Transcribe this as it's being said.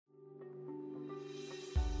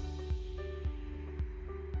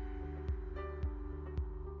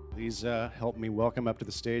Please help me welcome up to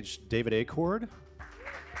the stage David Acord,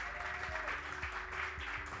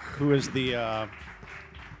 who is the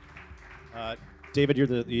David, you're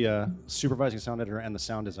the supervising sound editor and the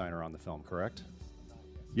sound designer on the film, correct?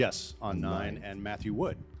 Yes, on Nine, and Matthew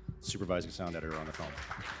Wood, supervising sound editor on the film.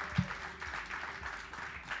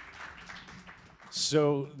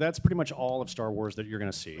 So that's pretty much all of Star Wars that you're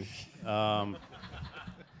going to see.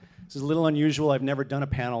 This is a little unusual. I've never done a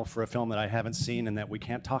panel for a film that I haven't seen and that we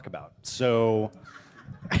can't talk about. So,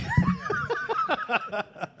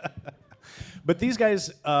 but these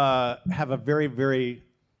guys have a very, very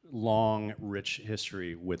long, rich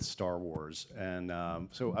history with Star Wars, and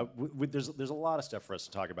there's a lot of stuff for us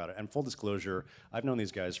to talk about. And full disclosure, I've known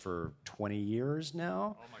these guys for 20 years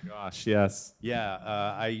now. Oh my gosh, yes. Yeah,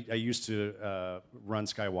 I used to run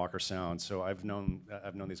Skywalker Sound, so I've known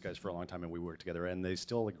these guys for a long time, and we worked together. And they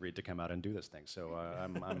still agreed to come out and do this thing. So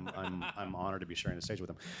I'm honored to be sharing the stage with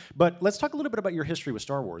them. But let's talk a little bit about your history with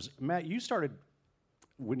Star Wars. Matt, you started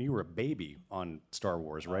when you were a baby on Star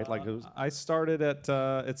Wars, right? I started at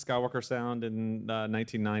Skywalker Sound in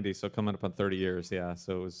 1990, so coming up on 30 years. Yeah,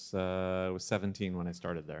 so I was 17 when I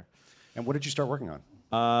started there. And what did you start working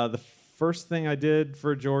on? The first thing I did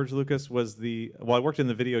for George Lucas was I worked in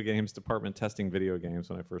the video games department testing video games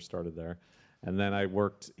when I first started there. And then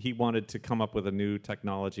he wanted to come up with a new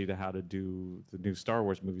technology to how to do the new Star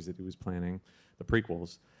Wars movies that he was planning, the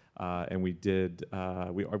prequels. And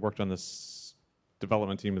I worked on this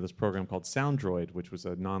development team of this program called SoundDroid, which was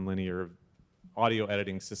a nonlinear audio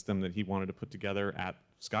editing system that he wanted to put together at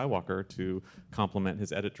Skywalker to complement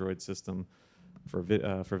his EditDroid system for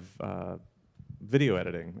video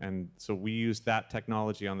editing. And so we used that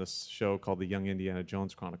technology on this show called The Young Indiana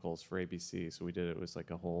Jones Chronicles for ABC. So it was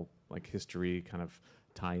like a whole history kind of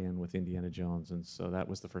tie-in with Indiana Jones, and so that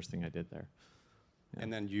was the first thing I did there. Yeah.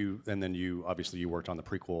 And then you obviously you worked on the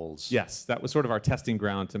prequels. Yes, that was sort of our testing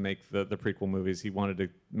ground to make the prequel movies. He wanted to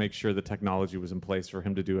make sure the technology was in place for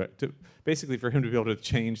him to do it. Basically, for him to be able to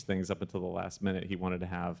change things up until the last minute, he wanted to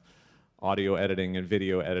have audio editing and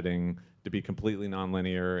video editing to be completely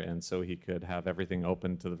nonlinear, and so he could have everything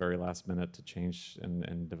open to the very last minute to change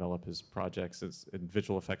and develop his projects. And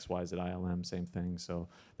visual effects wise at ILM, same thing. So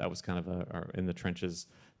that was kind of our in the trenches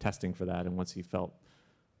testing for that. And once he felt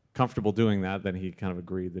comfortable doing that, then he kind of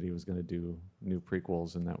agreed that he was going to do new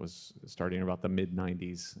prequels, and that was starting in about the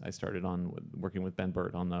mid-90s. I started on working with Ben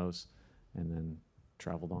Burtt on those, and then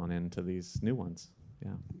traveled on into these new ones.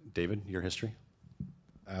 Yeah. David, your history?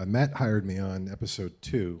 Matt hired me on episode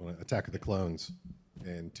 2, on Attack of the Clones,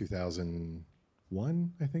 in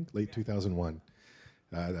 2001, I think, late 2001.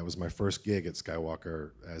 That was my first gig at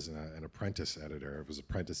Skywalker as an apprentice editor. I was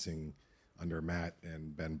apprenticing under Matt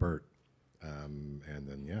and Ben Burtt. And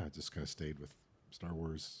then, I just kind of stayed with Star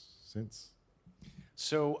Wars since.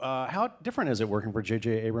 So how different is it working for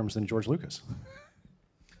J.J. Abrams than George Lucas?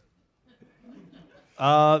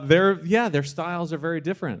 Their styles are very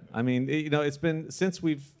different. I mean, it's been since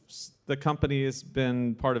the company has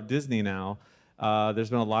been part of Disney now. There's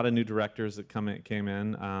been a lot of new directors that came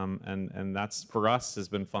in, and that's for us has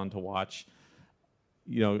been fun to watch.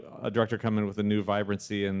 A director come in with a new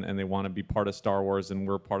vibrancy and they want to be part of Star Wars, and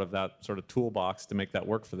we're part of that sort of toolbox to make that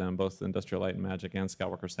work for them. Both Industrial Light and Magic and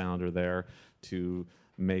Skywalker Sound are there to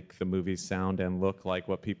make the movies sound and look like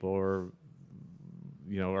what people are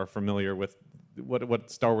familiar with, what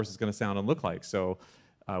Star Wars is going to sound and look like. So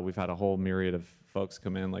we've had a whole myriad of folks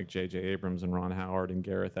come in, like J.J. Abrams and Ron Howard and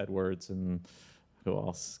Gareth Edwards and who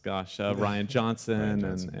else? Gosh, Rian Johnson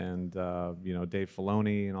and Dave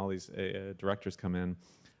Filoni and all these directors come in.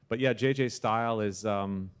 But yeah, JJ's style is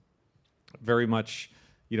very much,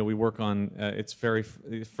 we work on, it's very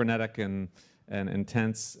frenetic and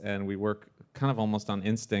intense, and we work kind of almost on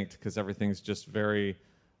instinct because everything's just very,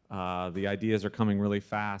 the ideas are coming really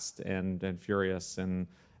fast and furious. And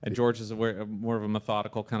George is more of a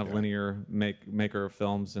methodical kind of linear maker of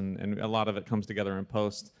films, and a lot of it comes together in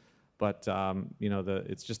post. But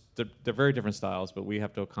it's just they're very different styles. But we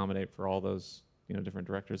have to accommodate for all those different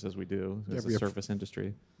directors as we do as a service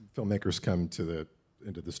industry. Filmmakers come into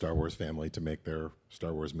the Star Wars family to make their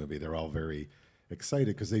Star Wars movie. They're all very excited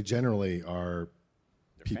because they generally are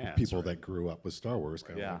people that grew up with Star Wars,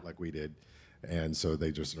 kind of like we did, and so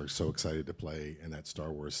they just are so excited to play in that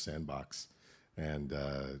Star Wars sandbox, and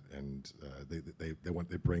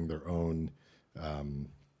they bring their own.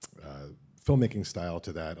 Filmmaking style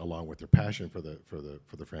to that, along with their passion for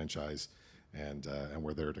the franchise, and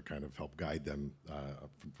we're there to kind of help guide them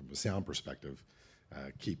from a sound perspective,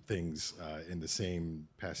 keep things in the same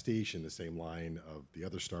pastiche, in the same line of the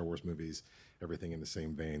other Star Wars movies, everything in the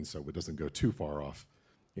same vein, so it doesn't go too far off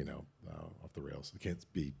off the rails. It can't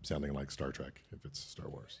be sounding like Star Trek if it's Star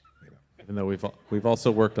Wars. Even though we've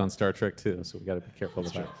also worked on Star Trek too, so we got to be careful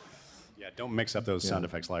with that. Yeah, don't mix up those sound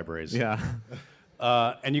effects libraries. Yeah.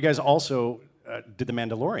 And you guys also did The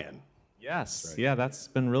Mandalorian. Yes. Right. Yeah, that's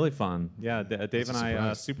been really fun. Yeah, Dave and I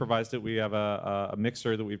surprise. supervised it. We have a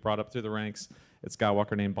mixer that we brought up through the ranks at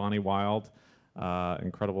Skywalker named Bonnie Wild.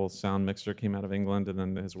 Incredible sound mixer, came out of England and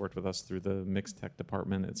then has worked with us through the mix tech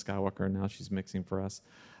department at Skywalker, and now she's mixing for us.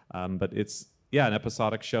 But it's an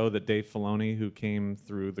episodic show that Dave Filoni, who came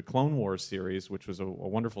through the Clone Wars series, which was a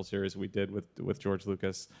wonderful series we did with George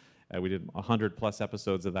Lucas. We did 100+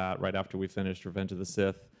 episodes of that right after we finished Revenge of the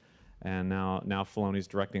Sith. And now Filoni's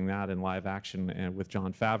directing that in live action and with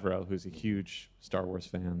Jon Favreau, who's a huge Star Wars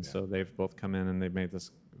fan. Yeah. So they've both come in and they've made this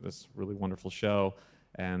really wonderful show.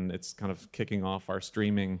 And it's kind of kicking off our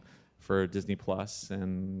streaming for Disney Plus,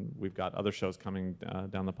 and we've got other shows coming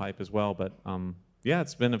down the pipe as well. But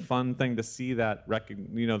it's been a fun thing to see that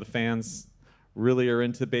the fans really are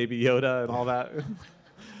into Baby Yoda and all that. And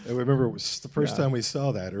we remember the first time we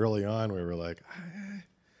saw that early on, we were like,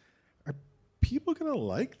 are people gonna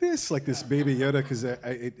like this Baby Yoda? Because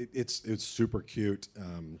it's super cute.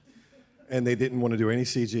 And they didn't want to do any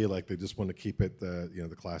CG, like they just want to keep it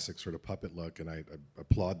the classic sort of puppet look, and I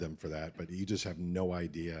applaud them for that. But you just have no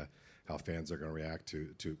idea how fans are going to react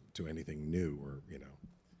to anything new or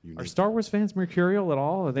unique. Are Star Wars fans mercurial at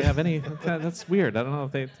all? Or they have any? That's weird. I don't know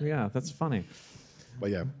if they. Yeah, that's funny.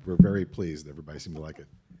 But yeah, we're very pleased. Everybody seemed to like it.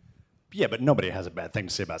 Yeah, but nobody has a bad thing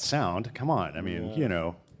to say about sound. Come on, I mean,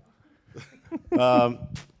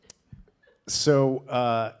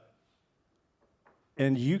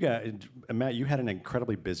 And you guys, Matt, you had an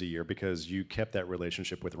incredibly busy year because you kept that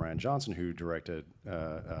relationship with Rian Johnson, who directed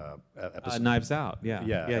Knives Out.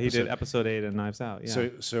 Yeah, he did Episode 8 and Knives Out. Yeah.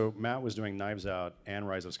 So Matt was doing Knives Out and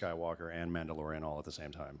Rise of Skywalker and Mandalorian all at the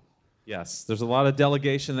same time. Yes, there's a lot of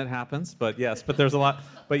delegation that happens, but there's a lot.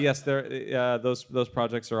 But yes, those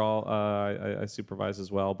projects are all I supervise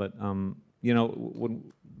as well. But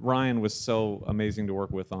when Ryan was so amazing to work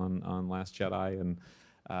with on Last Jedi,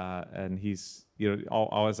 and he's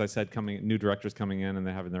all as I said, new directors coming in and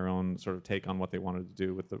they're having their own sort of take on what they wanted to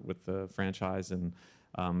do with the franchise, and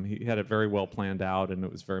he had it very well planned out, and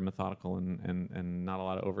it was very methodical and not a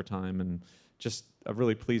lot of overtime, and just a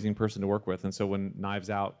really pleasing person to work with. And so when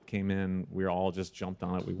Knives Out came in, we all just jumped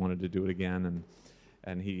on it. We wanted to do it again,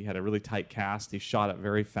 and he had a really tight cast. He shot it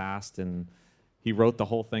very fast, and he wrote the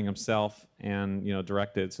whole thing himself and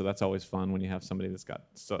directed. So that's always fun when you have somebody that's got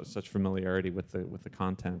such familiarity with the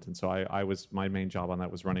content. And so my main job on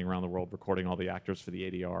that was running around the world, recording all the actors for the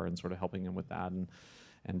ADR and sort of helping him with that and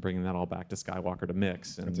bringing that all back to Skywalker to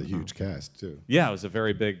mix. And that's a huge cast too. Yeah, it was a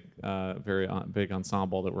very big, big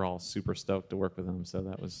ensemble that we're all super stoked to work with them. So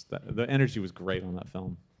the energy was great on that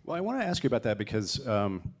film. Well, I want to ask you about that because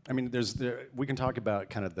we can talk about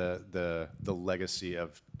kind of the legacy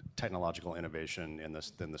of technological innovation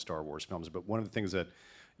in the Star Wars films. But one of the things that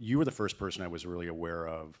you were the first person I was really aware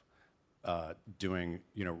of doing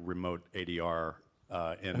remote ADR.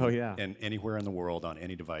 In anywhere in the world on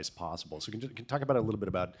any device possible. So can you talk about a little bit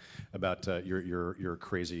about your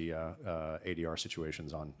crazy ADR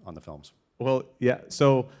situations on the films? Well, yeah.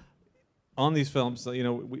 So on these films,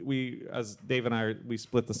 we as Dave and I, we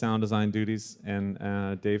split the sound design duties,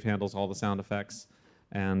 and Dave handles all the sound effects,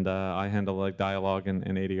 and I handle like dialogue and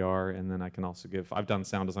ADR, and then I can also I've done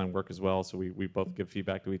sound design work as well, so we both give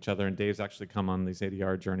feedback to each other, and Dave's actually come on these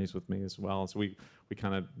ADR journeys with me as well, so we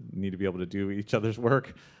kind of need to be able to do each other's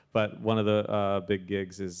work. But one of the big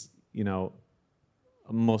gigs is,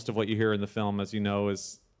 most of what you hear in the film, as you know,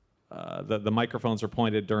 is the microphones are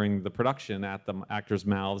pointed during the production at the actors'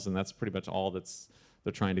 mouths, and that's pretty much all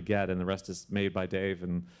they're trying to get, and the rest is made by Dave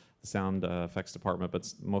and the sound effects department.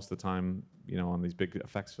 But most of the time, on these big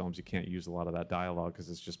effects films, you can't use a lot of that dialogue because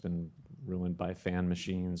it's just been ruined by fan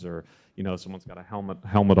machines, or someone's got a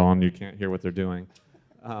helmet on, you can't hear what they're doing.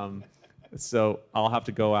 So I'll have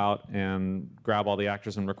to go out and grab all the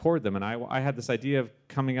actors and record them. And I had this idea of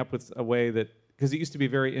coming up with a way that, because it used to be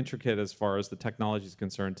very intricate as far as the technology is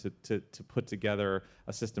concerned, to put together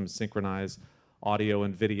a system to synchronize audio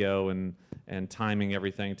and video and timing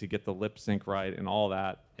everything to get the lip sync right and all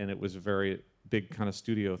that. And it was a very big kind of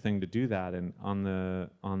studio thing to do that. And on the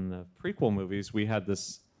prequel movies, we had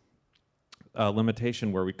this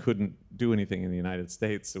limitation where we couldn't do anything in the United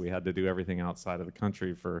States, so we had to do everything outside of the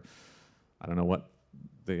country for, I don't know what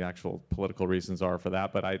the actual political reasons are for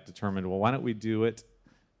that, but I determined, well, why don't we do it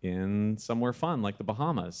in somewhere fun like the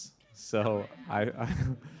Bahamas? So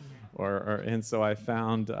and so I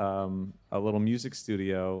found a little music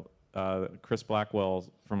studio Chris Blackwell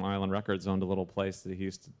from Island Records owned a little place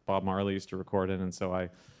that Bob Marley used to record in, and so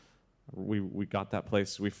we got that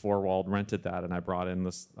place. We four-walled rented that, and I brought in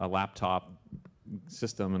a laptop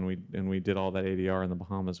system, and we did all that ADR in the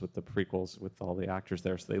Bahamas with the prequels with all the actors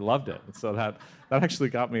there. So they loved it. And so that actually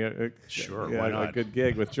got me a good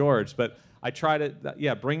gig with George. But I try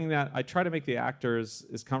to bringing that. I try to make the actors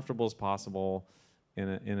as comfortable as possible in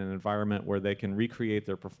an environment where they can recreate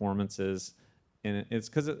their performances. And it's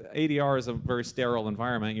because ADR is a very sterile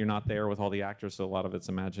environment. You're not there with all the actors, so a lot of it's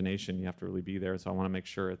imagination. You have to really be there. So I want to make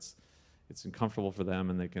sure it's comfortable for them,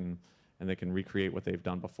 and they can recreate what they've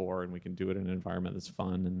done before, and we can do it in an environment that's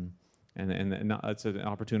fun, and it's an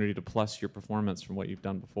opportunity to plus your performance from what you've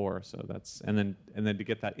done before. So and then to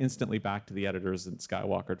get that instantly back to the editors at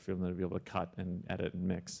Skywalker for them to be able to cut and edit and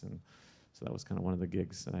mix, and so that was kind of one of the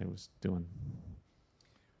gigs that I was doing.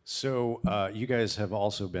 So you guys have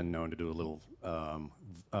also been known to do a little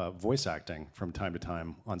voice acting from time to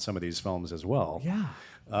time on some of these films as well. Yeah.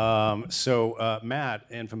 So Matt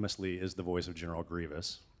infamously is the voice of General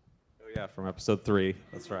Grievous. Yeah, from episode 3.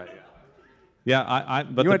 That's right. Yeah.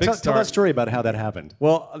 But you want to tell that story about how that happened?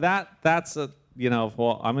 Well, that's a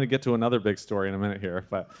Well, I'm going to get to another big story in a minute here,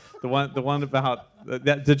 but the one about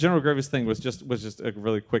the General Grievous thing was just a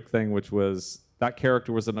really quick thing, which was that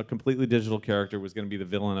character was a completely digital character, was going to be the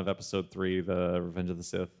villain of episode 3, the Revenge of the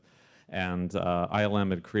Sith, and ILM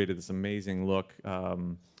had created this amazing look.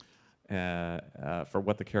 For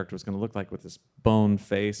what the character was going to look like with this bone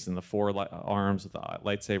face and the 4 arms with the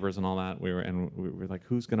lightsabers and all that. We were like,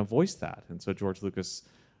 who's going to voice that? And so George Lucas,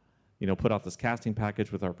 put out this casting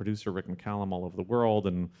package with our producer Rick McCallum all over the world,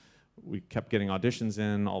 and we kept getting auditions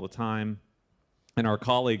in all the time. And our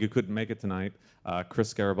colleague who couldn't make it tonight,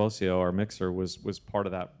 Chris Garabosio, our mixer, was part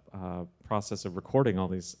of that process of recording all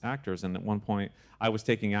these actors. And at one point, I was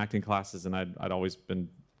taking acting classes, and I'd always been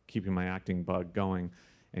keeping my acting bug going.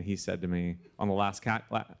 And he said to me on the last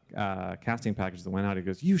casting package that went out, he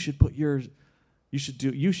goes, you should do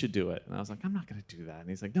it. And I was like, I'm not going to do that. And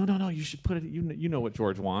he's like, no, you should put it. You know what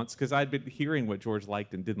George wants, because I'd been hearing what George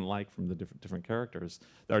liked and didn't like from the different characters,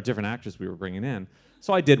 or different actors we were bringing in.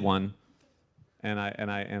 So I did one, and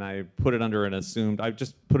I put it under I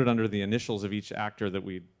just put it under the initials of each actor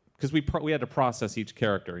because we had to process each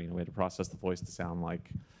character. We had to process the voice to sound like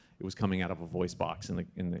it was coming out of a voice box in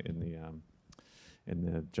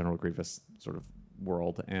the General Grievous sort of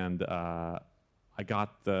world. And I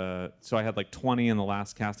had like 20 in the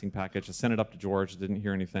last casting package. I sent it up to George, didn't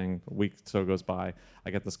hear anything. A week or so goes by.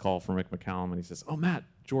 I get this call from Rick McCallum, and he says, oh, Matt,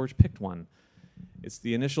 George picked one. It's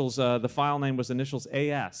the initials, the file name was initials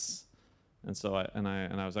AS. And so I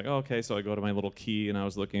was like, oh, okay. So I go to my little key, and I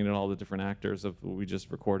was looking at all the different actors of what we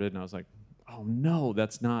just recorded, and I was like, oh no,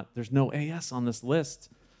 there's no AS on this list.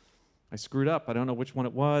 I screwed up. I don't know which one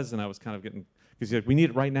it was, and I was kind of getting, because he's like, we need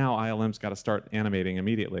it right now. ILM's got to start animating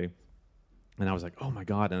immediately. And I was like, oh my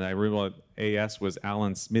God. And I realized AS was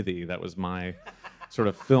Alan Smithy. That was my sort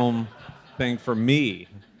of film thing for me.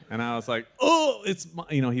 And I was like, oh,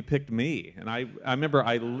 he picked me. And I remember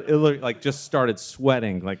I like just started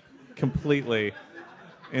sweating like completely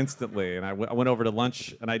instantly. And I went over to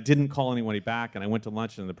lunch, and I didn't call anybody back. And I went to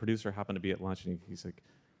lunch, and the producer happened to be at lunch, and he's like,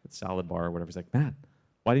 at Salad Bar or whatever. He's like, Matt,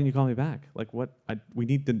 why didn't you call me back? Like,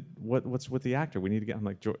 what's with the actor? We need to get. I'm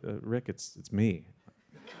like, Rick, it's me.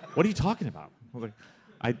 What are you talking about? I was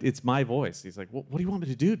like, it's my voice. He's like, well, what do you want me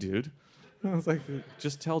to do, dude? And I was like,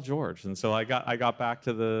 just tell George. And so I got back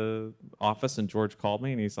to the office, and George called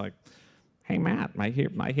me, and he's like, hey Matt, I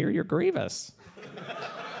hear you're Grievous.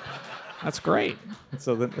 That's great. And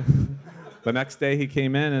so the next day he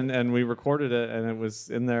came in, and we recorded it, and it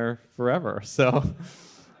was in there forever. So.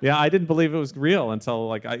 Yeah, I didn't believe it was real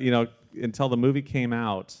until until the movie came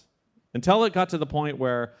out, until it got to the point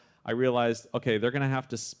where I realized, okay, they're going to have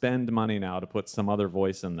to spend money now to put some other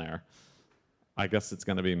voice in there. I guess it's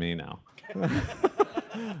going to be me now.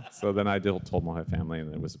 So then I told my family,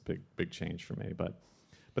 and it was a big change for me. But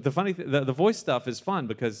the funny the voice stuff is fun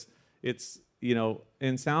because it's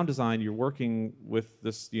in sound design, you're working with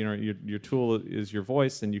this, your tool is your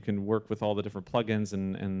voice, and you can work with all the different plugins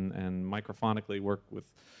and microphonically work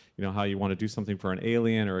with, how you want to do something for an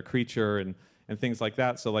alien or a creature and things like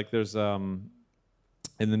that. So like there's, in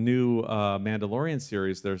the new Mandalorian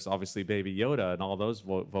series, there's obviously Baby Yoda, and all those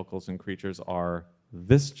vocals and creatures are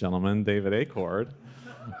this gentleman, David Acord,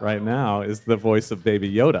 right now is the voice of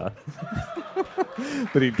Baby Yoda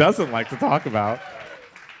that he doesn't like to talk about.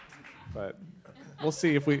 But we'll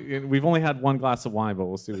see if we've only had one glass of wine, but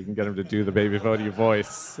we'll see if we can get him to do the Baby Yoda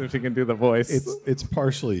voice. If he can do the voice, it's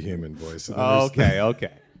partially human voice.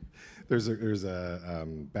 Okay. there's a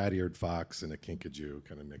bat-eared fox and a kinkajou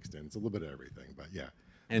kind of mixed in. It's a little bit of everything, but yeah.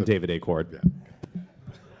 And David Acord. Yeah.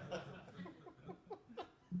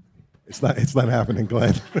 It's not happening,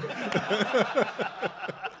 Glenn.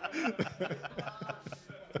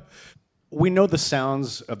 We know the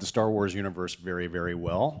sounds of the Star Wars universe very, very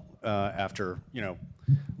well after,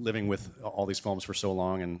 living with all these films for so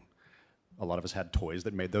long, and a lot of us had toys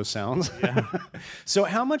that made those sounds. Yeah. So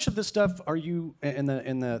how much of this stuff are you, in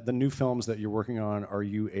the new films that you're working on, are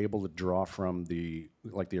you able to draw from the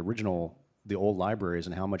original, the old libraries,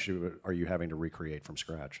 and how much of it are you having to recreate from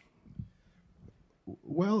scratch?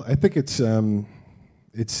 Well, I think it's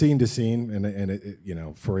scene to scene,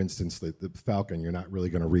 and for instance, the Falcon, you're not really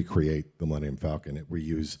going to recreate the Millennium Falcon. We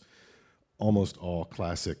use almost all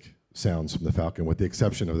classic sounds from the Falcon, with the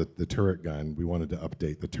exception of the turret gun. We wanted to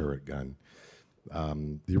update the turret gun.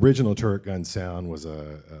 The original turret gun sound was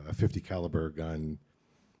a 50 caliber gun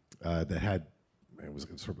it was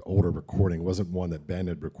a sort of older recording. It wasn't one that Ben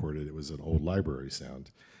had recorded. It was an old library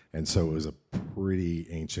sound, and so it was a pretty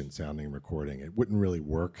ancient sounding recording. It wouldn't really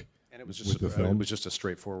work. And it was with the film. It was just a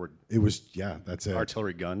straightforward. It was, yeah, that's it.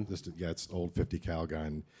 Artillery gun. It's an old 50 cal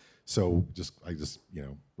gun. So I just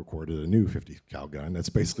recorded a new 50 cal gun. That's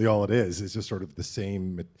basically all it is. It's just sort of the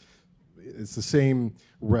same. It's the same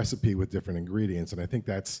recipe with different ingredients, and I think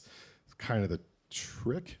that's kind of the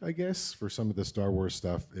trick, I guess, for some of the Star Wars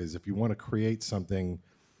stuff. Is if you want to create something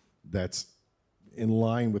that's in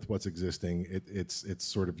line with what's existing, it's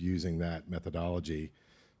sort of using that methodology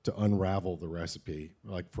to unravel the recipe,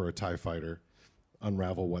 like for a TIE fighter,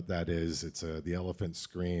 unravel what that is. It's the elephant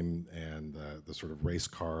scream and the sort of race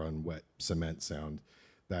car on wet cement sound.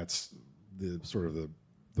 That's the sort of the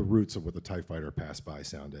roots of what the TIE fighter pass by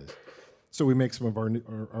sound is. So we make some of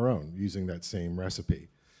our own using that same recipe.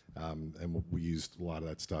 And we used a lot of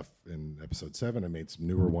that stuff in Episode 7. I made some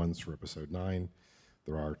newer ones for Episode 9.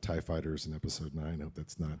 There are TIE fighters in Episode 9. I hope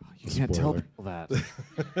that's not You a can't tell spoiler. people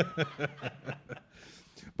that.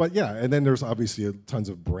 But yeah, and then there's obviously tons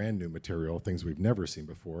of brand new material, things we've never seen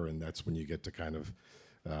before, and that's when you get to kind of,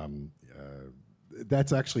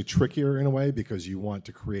 that's actually trickier in a way, because you want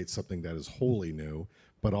to create something that is wholly new,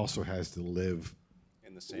 but also has to live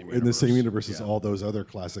in the same universe as all those other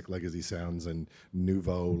classic legacy sounds and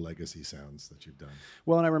nouveau legacy sounds that you've done.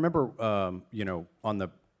 Well, and I remember, on the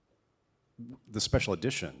special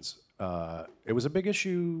editions, it was a big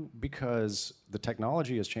issue because the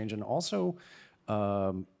technology has changed, and also,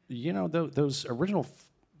 those original,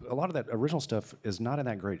 a lot of that original stuff is not in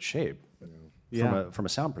that great shape from a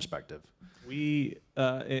sound perspective. We,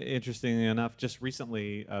 interestingly enough, just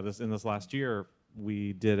recently, in this last year,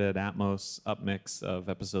 we did an Atmos upmix of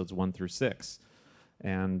episodes 1 through 6,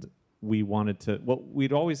 and we wanted to. Well,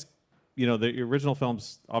 we'd always, the original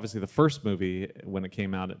films. Obviously, the first movie when it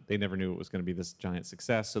came out, they never knew it was going to be this giant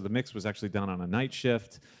success. So the mix was actually done on a night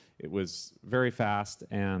shift. It was very fast,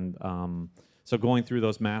 and so going through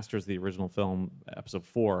those masters, the original film, Episode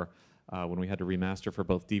 4, when we had to remaster for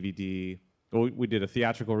both DVD. Well, we did a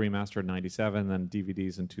theatrical remaster in '97, then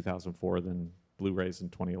DVDs in 2004, then Blu-rays in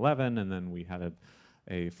 2011, and then we had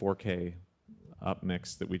a 4K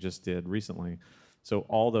upmix that we just did recently. So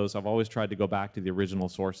all those, I've always tried to go back to the original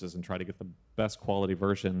sources and try to get the best quality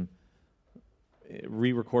version,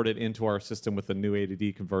 re-record it into our system with the new A to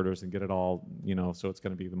D converters and get it all, so it's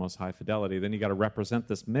going to be the most high fidelity. Then you got to represent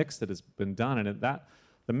this mix that has been done, and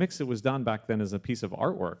the mix that was done back then is a piece of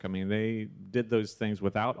artwork. I mean, they did those things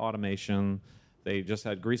without automation. They just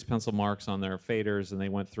had grease pencil marks on their faders, and they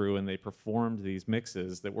went through and they performed these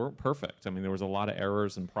mixes that weren't perfect. I mean, there was a lot of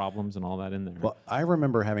errors and problems and all that in there. Well, I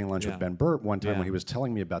remember having lunch with Ben Burt one time when he was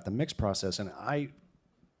telling me about the mix process, and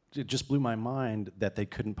it just blew my mind that they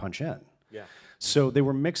couldn't punch in. Yeah. So they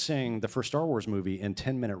were mixing the first Star Wars movie in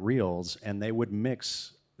 10-minute reels, and they would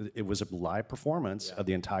mix. It was a live performance of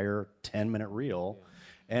the entire 10-minute reel. Yeah.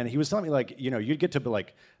 And he was telling me, you'd get to be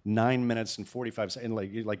 9 minutes and 45 seconds,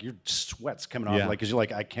 and your sweat's coming off, because you're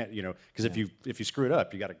like, I can't, because if you screw it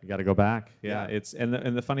up, you got to go back. Yeah, it's and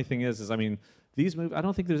the funny thing is I mean, these movies. I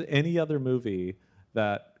don't think there's any other movie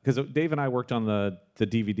that, because Dave and I worked on the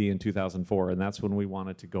DVD in 2004, and that's when we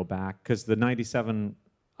wanted to go back, because the '97.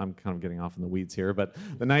 I'm kind of getting off in the weeds here, but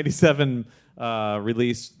the '97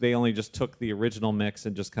 release, they only just took the original mix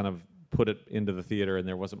and just kind of put it into the theater, and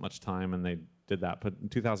there wasn't much time, and they did that. But in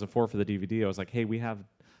 2004 for the DVD, I was like, hey, we have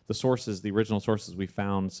the sources, the original sources. We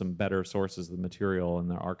found some better sources of the material in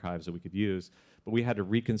the archives that we could use, but we had to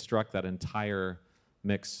reconstruct that entire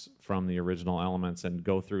mix from the original elements and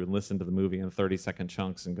go through and listen to the movie in 30-second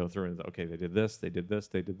chunks and go through and, okay, they did this, they did this,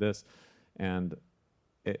 they did this. And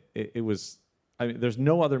it was, I mean, there's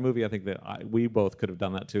no other movie I think that we both could have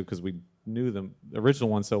done that too, because we knew the original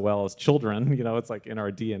one so well as children. You know, it's like in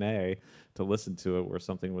our DNA to listen to it where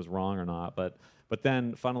something was wrong or not. But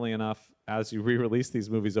then, funnily enough, as you re-release these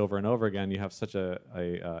movies over and over again, you have such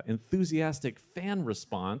a enthusiastic fan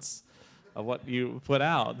response of what you put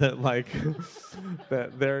out that like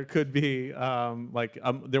that there could be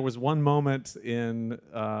there was one moment in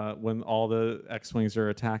when all the X-wings are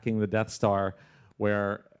attacking the Death Star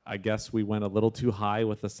where I guess we went a little too high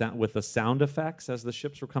with the sound effects as the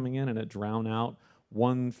ships were coming in, and it drowned out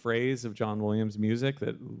one phrase of John Williams' music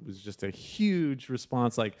that was just a huge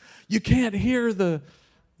response, like, you can't hear the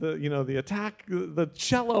attack, the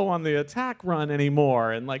cello on the attack run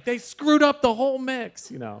anymore, and like they screwed up the whole mix,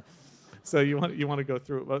 you know. So you want to go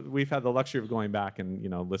through. We've had the luxury of going back and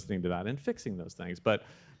listening to that and fixing those things, but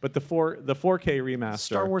the 4K remaster.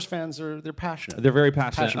 Star Wars fans they're passionate. They're very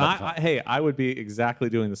passionate. Passionate Hey, I would be exactly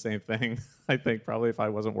doing the same thing. I think probably if I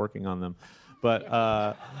wasn't working on them, but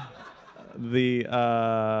the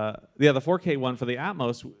 4K one for the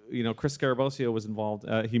Atmos, Chris Scarabosio was involved.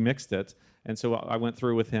 He mixed it, and so I went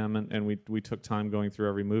through with him, and we took time going through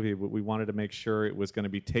every movie. But we wanted to make sure it was going to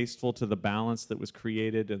be tasteful to the balance that was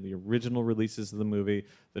created in the original releases of the movie.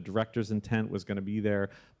 The director's intent was going to be there,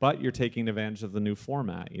 but you're taking advantage of the new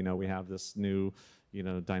format. We have this new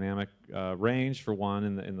dynamic range for one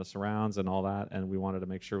in the surrounds and all that, and we wanted to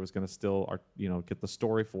make sure it was going to still get the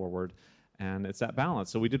story forward. And it's that balance.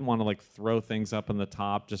 So we didn't want to like throw things up on the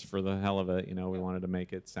top just for the hell of it. We wanted to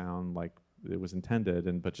make it sound like it was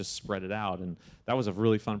intended, but just spread it out. And that was a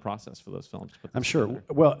really fun process for those films. I'm sure. Together.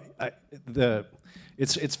 Well,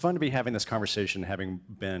 it's fun to be having this conversation, having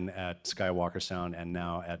been at Skywalker Sound and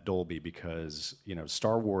now at Dolby, because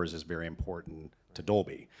Star Wars is very important to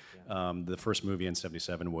Dolby. The first movie in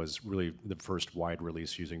 '77 was really the first wide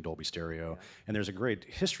release using Dolby Stereo, and there's a great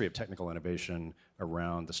history of technical innovation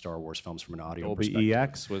around the Star Wars films from an audio Dolby perspective.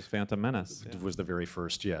 EX was Phantom Menace. Was the very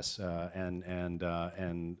first, yes, and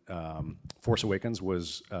Force Awakens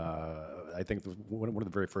was I think one of the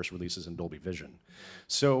very first releases in Dolby Vision.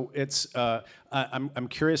 So it's I'm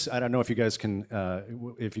curious. I don't know if you guys can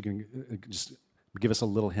just give us a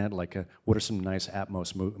little hint, like what are some nice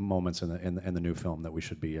Atmos moments in the new film that we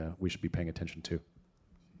should be paying attention to?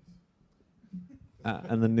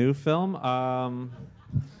 And the new film,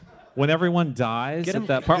 when everyone dies at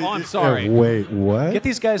that part. Oh, I'm sorry. Wait, what? Get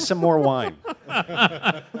these guys some more wine.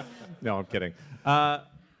 No, I'm kidding. I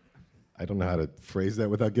don't know how to phrase that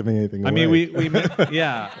without giving anything away. I mean, we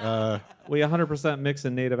 100% mix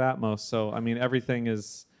in native Atmos, so I mean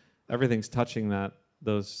everything's touching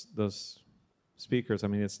those speakers. I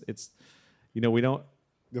mean, it's we don't.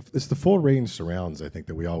 It's the full range surrounds, I think,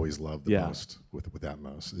 that we always love the Yeah. most with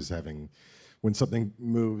Atmos, is having, when something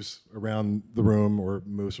moves around the room or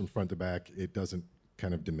moves from front to back, it doesn't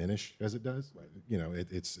kind of diminish as it does.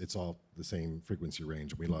 It's all the same frequency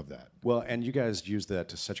range. We love that. Well, and you guys use that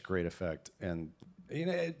to such great effect. And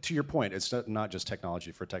to your point, it's not just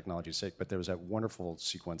technology for technology's sake, but there was that wonderful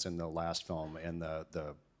sequence in the last film, and the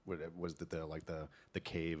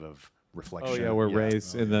cave of reflection. Oh yeah, where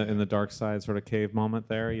Rey's in the dark side sort of cave moment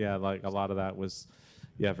there. Yeah, like a lot of that was,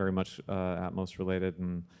 very much Atmos related,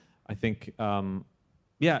 and I think, when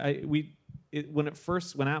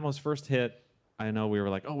Atmos first hit, I know we were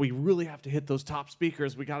like, oh, we really have to hit those top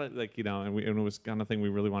speakers. We got it, and it was kind of thing we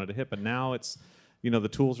really wanted to hit. But now it's, the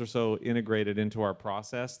tools are so integrated into our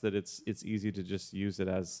process that it's easy to just use it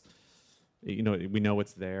as. We know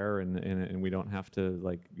it's there, and we don't have to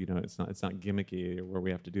it's not gimmicky where we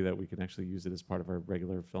have to do that. We can actually use it as part of our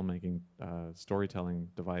regular filmmaking storytelling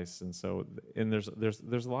device. And so,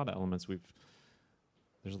 there's a lot of elements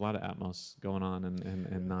there's a lot of Atmos going on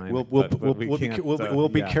in 9. We'll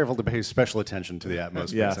be careful to pay special attention to the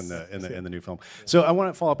Atmos Yes. in the new film. So I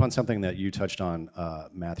want to follow up on something that you touched on,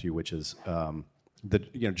 Matthew, which is the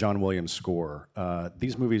John Williams score.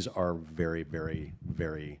 These movies are very, very,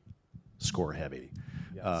 very score heavy.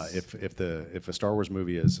 Yes. If a Star Wars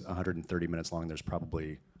movie is 130 minutes long, there's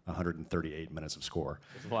probably 138 minutes of score.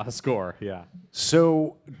 There's a lot of score, yeah.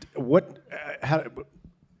 So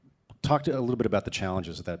talk a little bit about the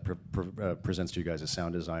challenges that presents to you guys as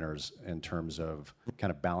sound designers in terms of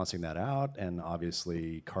kind of balancing that out and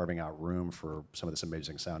obviously carving out room for some of this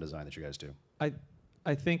amazing sound design that you guys do.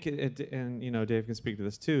 I think and Dave can speak to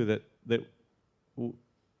this too, that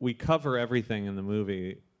we cover everything in the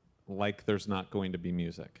movie like there's not going to be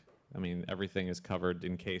music. I mean, everything is covered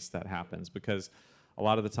in case that happens, because a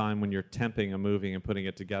lot of the time when you're temping a movie and putting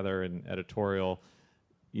it together in editorial,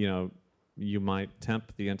 you might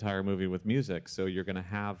temp the entire movie with music, so you're going to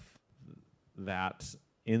have that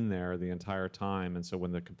in there the entire time, and so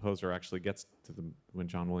when the composer actually gets to when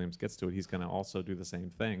John Williams gets to it, he's going to also do the same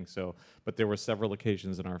thing. So, but there were several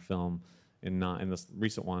occasions in our film, in this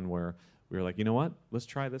recent one, where we were like, you know what, let's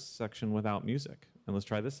try this section without music, and let's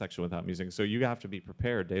try this section without music. So you have to be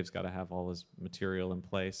prepared. Dave's got to have all his material in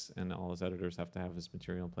place, and all his editors have to have his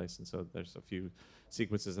material in place. And so there's a few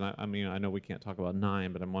sequences, and I mean, I know we can't talk about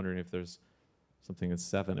 9, but I'm wondering if there's something in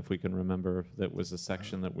 7, if we can remember, that was a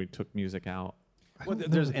section that we took music out. Well,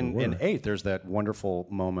 there's in 8. There's that wonderful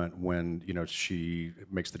moment when she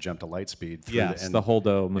makes the jump to light speed. Yes, the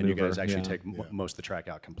Holdo maneuver. And you guys actually take most of the track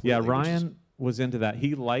out completely. Yeah, Ryan was into that.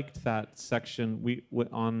 He liked that section. We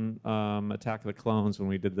on Attack of the Clones, when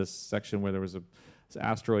we did this section where there was a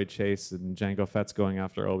asteroid chase and Jango Fett's going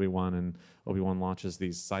after Obi-Wan, and Obi-Wan launches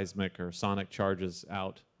these seismic or sonic charges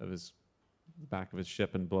out of the back of his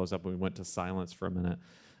ship and blows up, and we went to silence for a minute.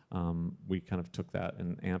 We kind of took that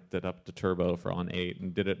and amped it up to turbo for on 8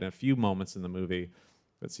 and did it in a few moments in the movie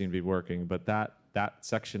that seemed to be working. But that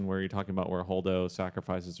section where you're talking about where Holdo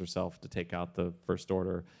sacrifices herself to take out the First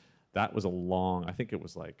Order, that was a long, I think it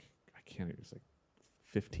was like, it was like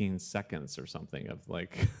 15 seconds or something of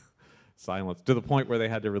like silence, to the point where they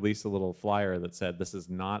had to release a little flyer that said, "This is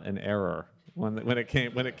not an error." When it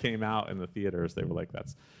came out in the theaters, they were like,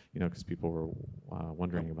 "That's," because people were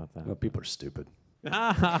wondering about that. Well, people are stupid.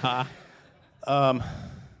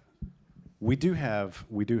 We do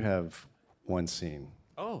have one scene.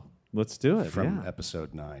 Oh, let's do it. From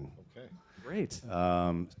episode 9. Okay. Great.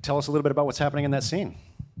 Tell us a little bit about what's happening in that scene.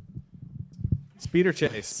 Speeder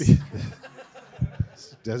chase.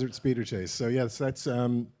 Desert speeder chase. So yes, that's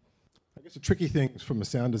I guess a tricky thing from a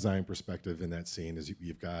sound design perspective in that scene is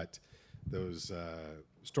you've got those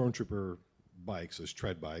stormtrooper bikes, those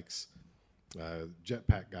tread bikes,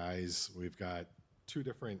 jetpack guys. We've got 2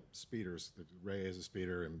 different speeders, Rey as a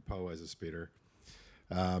speeder and Poe as a speeder.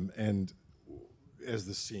 And as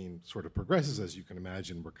the scene sort of progresses, as you can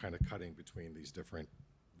imagine, we're kind of cutting between these different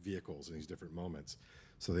vehicles and these different moments.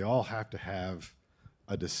 So they all have to have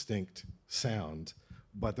a distinct sound,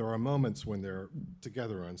 but there are moments when they're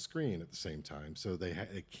together on screen at the same time, so they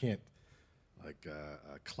can't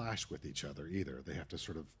clash with each other either. They have to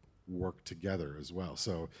sort of work together as well.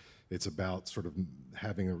 So it's about sort of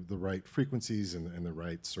having the right frequencies and the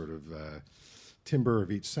right sort of timbre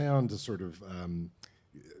of each sound to sort of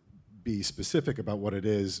be specific about what it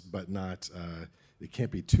is, but not, it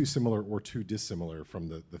can't be too similar or too dissimilar from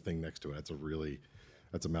the thing next to it.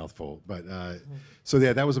 That's a mouthful. But so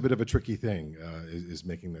yeah, that was a bit of a tricky thing, is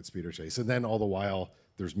making that speeder chase. And then all the while,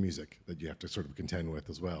 there's music that you have to sort of contend with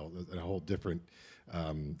as well, and a whole different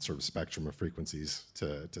sort of spectrum of frequencies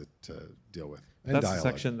to deal with. And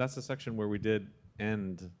that's the section where we did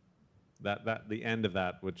end the end of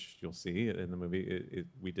that, which you'll see in the movie.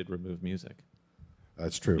 We did remove music.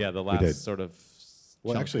 That's true. Yeah, the last sort of.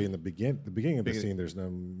 Well, actually, in the beginning of the scene, there's no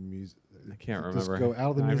music. I can't remember. Just go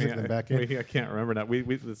out of the music and back in. I can't remember now.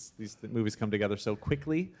 These movies come together so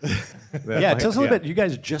quickly. Yeah, tell us a little bit. You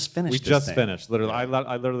guys just finished. We just finished. Literally,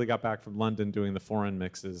 I literally got back from London doing the foreign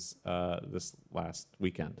mixes this last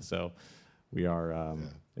weekend. So we are.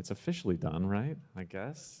 It's officially done, right? I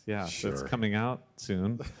guess. Yeah. Sure. So it's coming out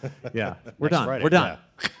soon. Yeah. We're Next done. Friday. We're done.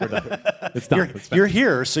 Yeah. We're done. It's done. You're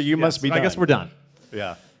here, so you must be done. I guess we're done.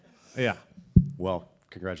 Yeah. Yeah. Well,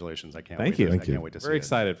 congratulations. I can't Thank wait. you. I Thank you. can't wait to see Very it.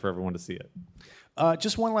 excited for everyone to see it.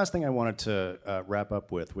 Just one last thing I wanted to wrap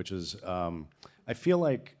up with, which is I feel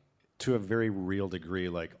like to a very real degree,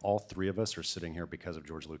 like all 3 of us are sitting here because of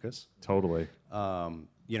George Lucas. Totally.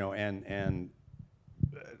 And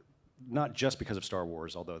not just because of Star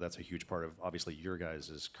Wars, although that's a huge part of obviously your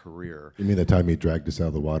guys' career. You mean the time he dragged us out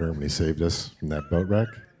of the water when he saved us from that boat wreck?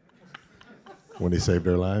 When he saved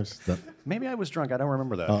our lives? Maybe I was drunk. I don't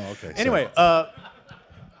remember that. Oh, okay. Anyway,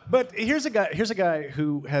 but here's a guy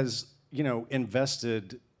who has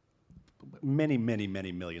invested many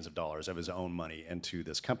millions of dollars of his own money into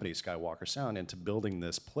this company, Skywalker Sound, into building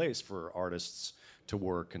this place for artists to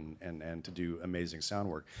work and to do amazing sound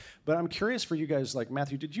work. But I'm curious for you guys, like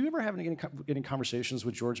Matthew, did you ever have any conversations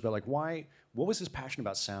with George about like what was his passion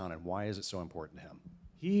about sound and why is it so important to him?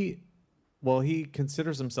 He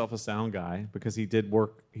considers himself a sound guy because he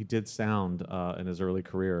did sound in his early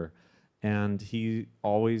career, and he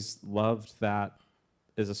always loved that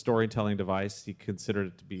as a storytelling device. He considered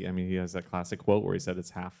it to be, he has that classic quote where he said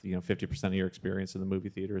it's half, 50% of your experience in the movie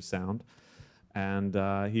theater is sound. And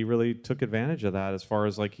he really took advantage of that as far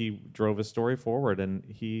as like he drove his story forward. And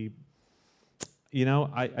he,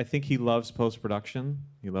 I think he loves post-production.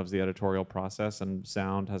 He loves the editorial process, and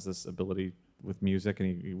sound has this ability with music,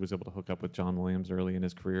 and he was able to hook up with John Williams early in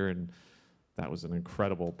his career, and that was an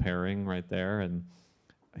incredible pairing right there. And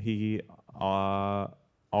he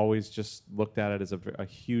always just looked at it as a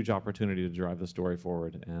huge opportunity to drive the story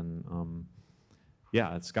forward. And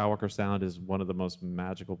yeah, Skywalker Sound is one of the most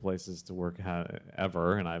magical places to work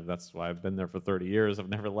ever, and that's why I've been there for 30 years. I've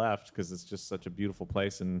never left because it's just such a beautiful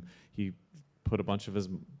place, and he put a bunch of his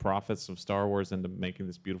profits of Star Wars into making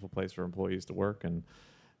this beautiful place for employees to work, and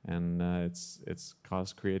it's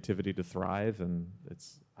caused creativity to thrive, and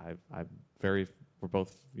we're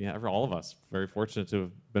both, all of us, very fortunate to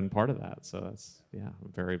have been part of that. So that's,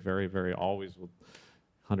 very, very, very, always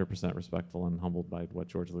 100% respectful and humbled by what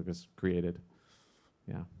George Lucas created.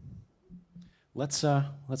 Yeah. Let's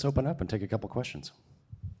open up and take a couple questions.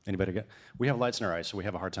 Anybody got? We have lights in our eyes, so we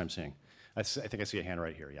have a hard time seeing. I think I see a hand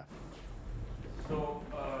right here. Yeah. So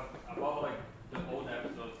about like the old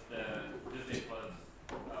episodes, the Disney Plus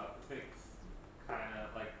fix kind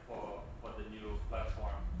of like for the new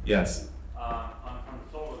platform. Yes. On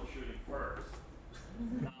Solo shooting first.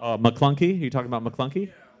 McClunky? Are you talking about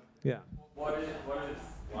McClunky? Yeah. What is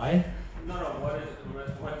why? No. What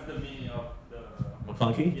is the meaning of the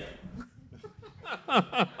McClunky? Yeah.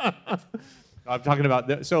 I'm talking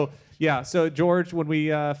about so George, when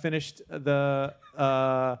we finished the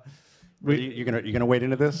you're gonna wade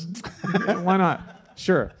into this? Why not?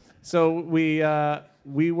 Sure. So we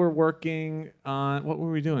were working on, what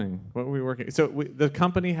were we doing? What were we working? So the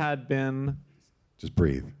company had been just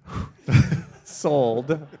breathe. sold.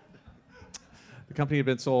 The company had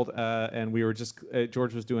been sold, and we were just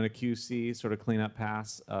George was doing a QC sort of cleanup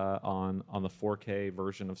pass on the 4K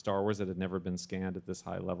version of Star Wars that had never been scanned at this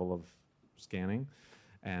high level of scanning.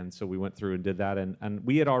 And so we went through and did that, and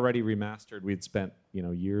we had already remastered. We'd spent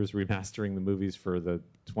years remastering the movies for the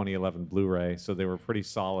 2011 Blu-ray, so they were pretty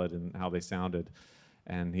solid in how they sounded.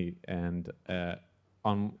 And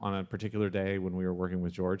on a particular day when we were working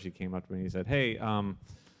with George, he came up to me and he said, "Hey,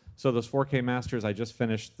 so those 4K masters, I just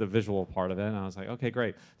finished the visual part of it." And I was like, "Okay,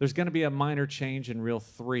 great. There's going to be a minor change in Reel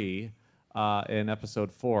 3 in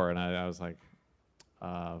Episode 4." And I was like,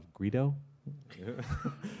 "Greedo?"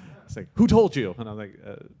 It's like, "Who told you?" And I was like,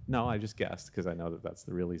 "No, I just guessed because I know that that's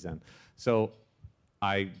the reel he's in." So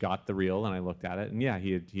I got the reel and I looked at it, and yeah,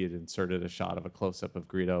 he had inserted a shot of a close-up of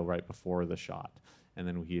Greedo right before the shot, and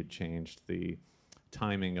then he had changed the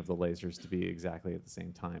timing of the lasers to be exactly at the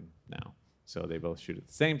same time now, so they both shoot at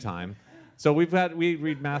the same time. So we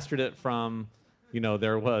remastered it from,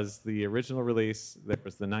 there was the original release, there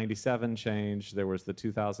was the 97 change, there was the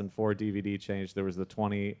 2004 DVD change, there was the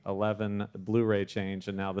 2011 Blu-ray change,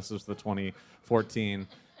 and now this is the 2014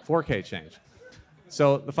 4K change.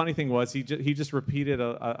 So the funny thing was he just repeated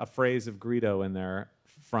a phrase of Greedo in there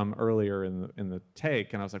from earlier in the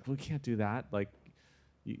take, and I was like, "Well, we can't do that. Like,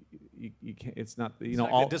 you can't. It's not.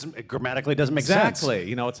 It grammatically doesn't make sense. Exactly.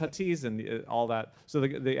 It's Huttese and all that." So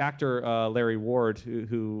the actor Larry Ward,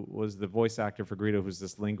 who was the voice actor for Greedo, who's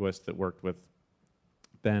this linguist that worked with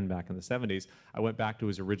Ben back in the 70s, I went back to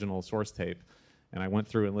his original source tape, and I went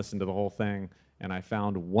through and listened to the whole thing, and I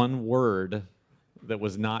found one word that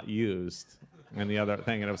was not used in the other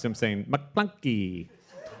thing, and it was him saying McClunky.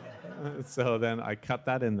 So then I cut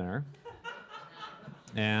that in there.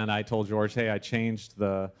 And I told George, "Hey, I changed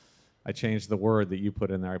the word that you put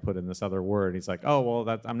in there. I put in this other word." And he's like, "Oh,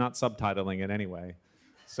 well, I'm not subtitling it anyway,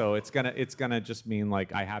 so it's gonna just mean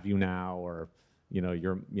like I have you now, or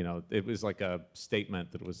it was like a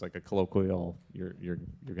statement that was like a colloquial you're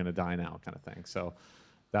gonna die now kind of thing." So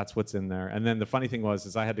that's what's in there. And then the funny thing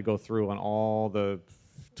was I had to go through on all the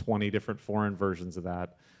 20 different foreign versions of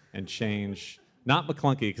that and change. Not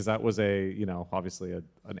McClunky, because that was obviously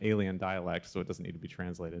an alien dialect, so it doesn't need to be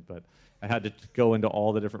translated. But I had to go into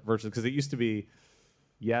all the different versions, because it used to be,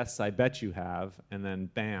 "Yes, I bet you have," and then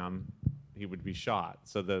bam, he would be shot.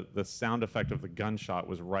 So the sound effect of the gunshot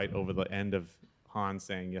was right over the end of Han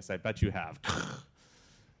saying, "Yes, I bet you have."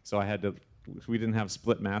 So we didn't have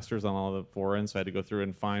split masters on all the foreign, so I had to go through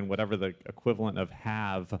and find whatever the equivalent of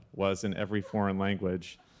 "have" was in every foreign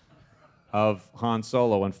language of Han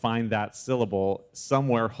Solo and find that syllable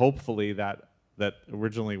somewhere, hopefully that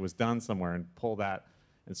originally was done somewhere, and pull that,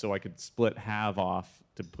 and so I could split "have" off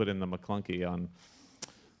to put in the McClunky on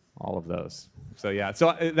all of those. So yeah,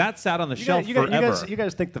 so that sat on the shelf forever. You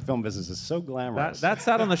guys think the film business is so glamorous. That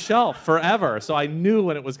sat on the shelf forever. So I knew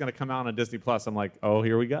when it was going to come out on Disney Plus, I'm like, "Oh,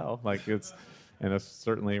 here we go." Like it's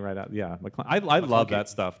certainly right out. Yeah, I love that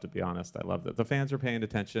stuff, to be honest. I love that the fans are paying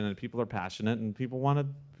attention and people are passionate and people want to,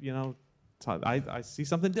 I see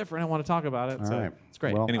something different. I want to talk about it. So right. It's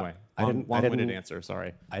great. Well, anyway, I didn't long-winded answer.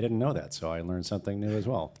 Sorry. I didn't know that, so I learned something new as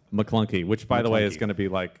well. McClunky, which by the way is going to be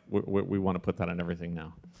like we want to put that on everything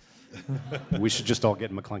now. We should just all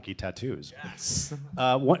get McClunky tattoos. Yes.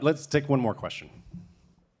 Let's take one more question.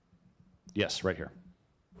 Yes, right here.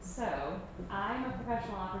 So, I'm a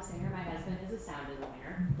professional opera singer. My husband is a sound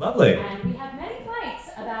designer. Lovely. And we have many fights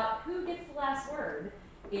about who gets the last word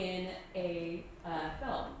in a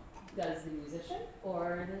film. Does the musician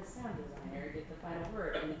or the sound designer get the final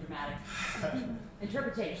word in the dramatic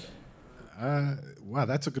interpretation? Wow,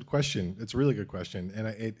 that's a good question. It's a really good question, and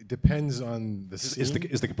it depends on the scene.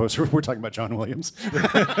 Is the composer? We're talking about John Williams.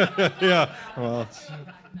 Yeah.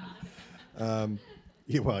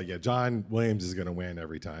 Well, yeah. John Williams is going to win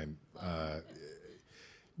every time.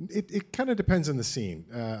 It kind of depends on the scene.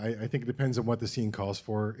 I think it depends on what the scene calls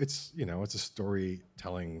for. It's a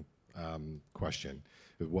storytelling question.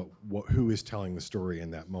 Who is telling the story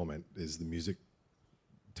in that moment? Is the music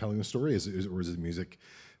telling the story, or is the music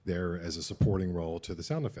there as a supporting role to the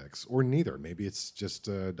sound effects, or neither? Maybe it's just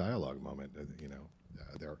a dialogue moment,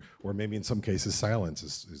 there, or maybe in some cases silence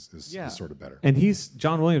is sort of better. And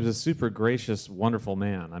John Williams is a super gracious, wonderful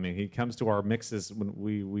man. I mean, he comes to our mixes when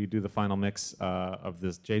we do the final mix of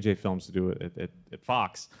this JJ Films to do it at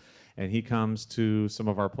Fox, and he comes to some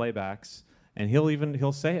of our playbacks. And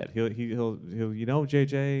he'll say it. He'll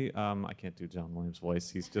JJ. I can't do John Williams' voice.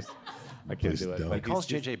 He's just I can't do it. don't. But He calls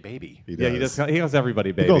JJ baby. He Yeah, he does. He calls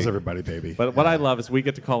everybody baby. He calls everybody baby. But what I love is we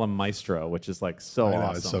get to call him Maestro, which is like so I know,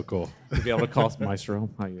 awesome. it's so cool. To be able to call us Maestro,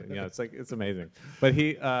 it's amazing. But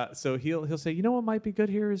so he'll say, what might be good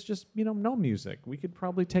here is just no music. We could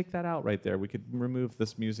probably take that out right there. We could remove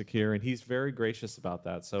this music here, and he's very gracious about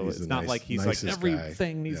that. So He's it's the not like he's like nicest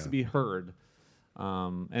everything guy. needs Yeah. to be heard.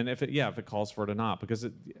 And if it calls for it or not, because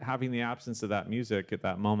having the absence of that music at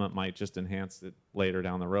that moment might just enhance it later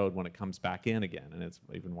down the road when it comes back in again, and it's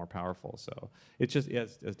even more powerful. So it's just,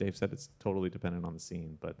 as Dave said, it's totally dependent on the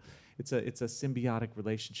scene, but it's a symbiotic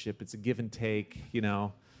relationship. It's a give and take,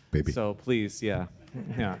 Baby. So please, yeah.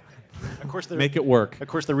 Of course, Make it work. Of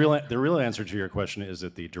course, the real answer to your question is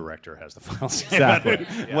that the director has the final say Exactly.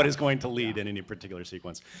 about what is going to lead in any particular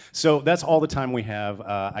sequence. So that's all the time we have.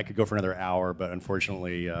 I could go for another hour, but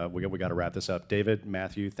unfortunately, we got to wrap this up. David,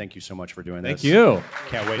 Matthew, thank you so much for doing this. Thank you.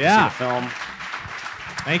 Can't wait Yeah. to see the film.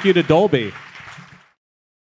 Thank you to Dolby.